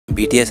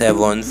BTS have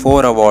won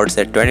 4 awards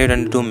at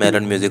 2022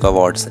 Melon Music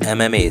Awards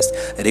 (MMAs).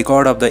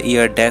 Record of the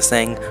Year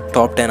Daesang,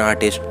 Top 10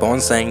 Artist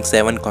Bonsang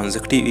 7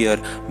 consecutive year,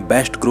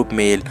 Best Group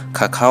Male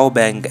Kakao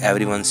Bank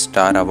Everyone's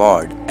Star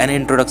Award. An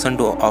introduction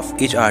to of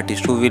each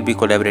artist who will be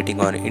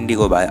collaborating on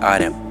Indigo by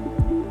RM.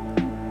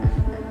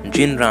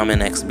 Jin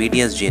Ramen x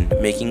BTS Jin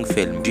making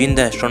film. Jin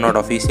the astronaut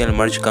official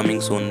merge coming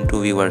soon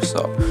to viewers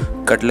shop.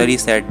 Cutlery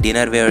set,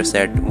 dinnerware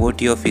set,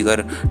 Votio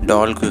figure,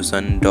 doll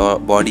cushion,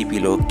 body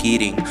pillow,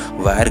 keyring,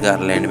 wire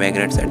garland,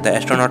 magnet set, the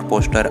astronaut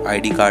poster,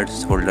 ID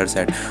cards holder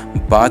set,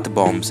 bath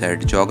bomb set,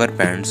 jogger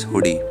pants,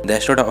 hoodie. The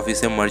astronaut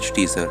official merge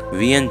teaser.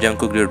 V and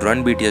Jungkook did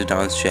Run BTS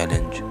dance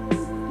challenge.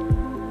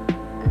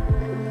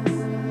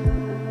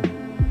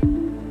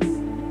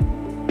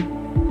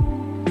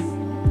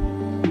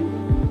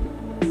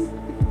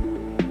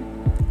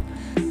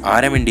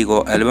 RM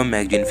Indigo album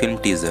magazine film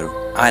teaser.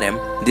 RM,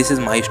 this is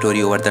my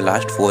story over the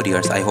last 4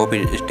 years. I hope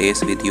it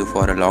stays with you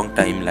for a long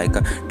time like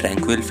a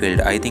tranquil field.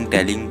 I think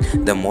telling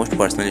the most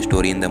personal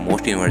story in the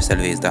most universal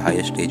way is the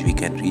highest stage we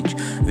can reach.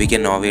 We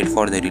can now wait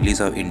for the release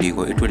of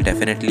Indigo. It will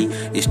definitely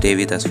stay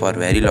with us for a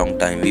very long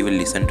time. We will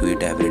listen to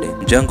it every day.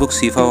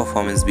 Jungkook's FIFA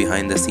performance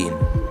behind the scene.